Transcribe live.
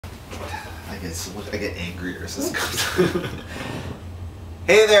I get angrier as this goes.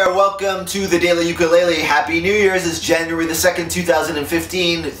 Hey there, welcome to the Daily Ukulele. Happy New Year's. It's January the 2nd,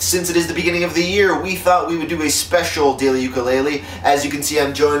 2015. Since it is the beginning of the year, we thought we would do a special Daily Ukulele. As you can see,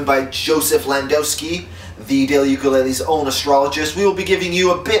 I'm joined by Joseph Landowski, the Daily Ukulele's own astrologist. We will be giving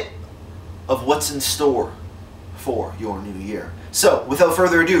you a bit of what's in store for your new year. So, without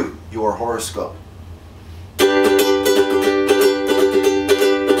further ado, your horoscope.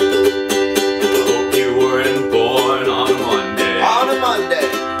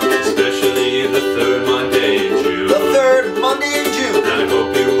 Especially the third Monday in June. The third Monday in June. And I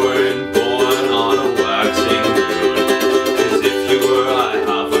hope you weren't born on a waxing moon. 'Cause if you were, I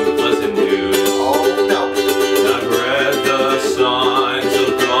have unpleasant news. Oh no. I've read the signs of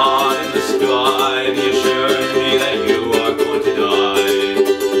God in the sky. They assured me that you are going to die.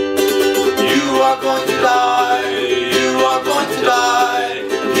 You are going to die. You are going to die.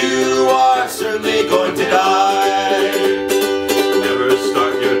 You are certainly going to die.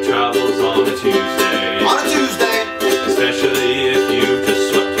 Tuesday. On a Tuesday. Especially if you've just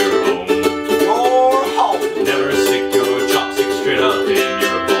swept your home. Your home. Never stick your chopsticks straight up in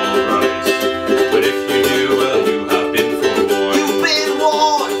your bowl of rice. But if you do, well, you have been forewarned. You've been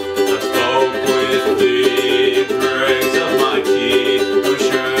warned. I spoke with the dregs of my tea. I'm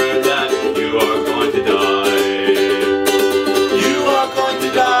sure that you are going to die. You are going to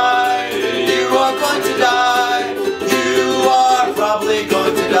die. You are going to die. You are probably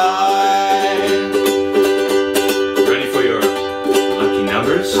going to die.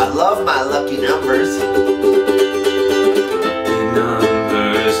 I love my lucky numbers. Lucky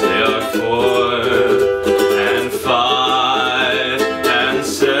numbers, they are 4 and 5 and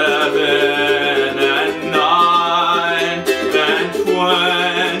 7 and 9 and 23,000.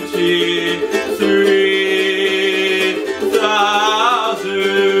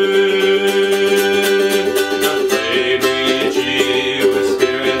 I played weegie with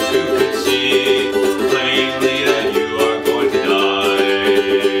spirits who could see plainly that you are going to die.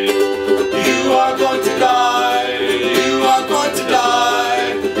 You are going to die. You are going to die.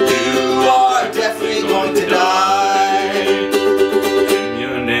 You are definitely going to die. Trim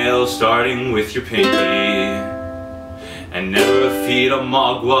your nails starting with your pinky. And never feed a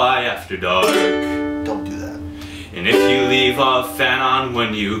mogwai after dark. Don't do that. And if you leave a fan on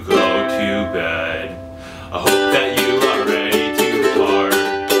when you go to bed, I hope that you are ready to part.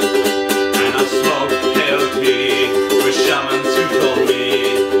 And I smoke peyote with shamans who told me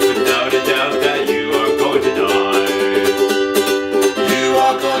without a doubt that you are going to die. You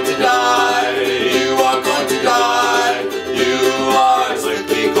are going to die. You are going to die. You are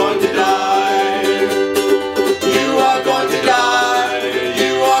likely going to die. You are going to die.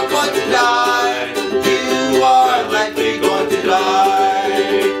 You are going to die. You are likely going to die.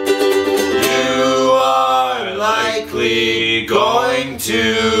 You are likely going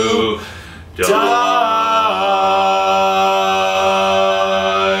to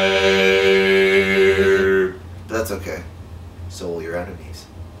die. That's okay. So will your enemies.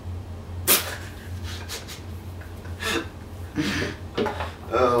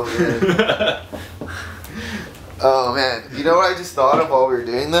 Oh man. Oh man. You know what I just thought of while we were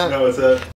doing that? No, what's that?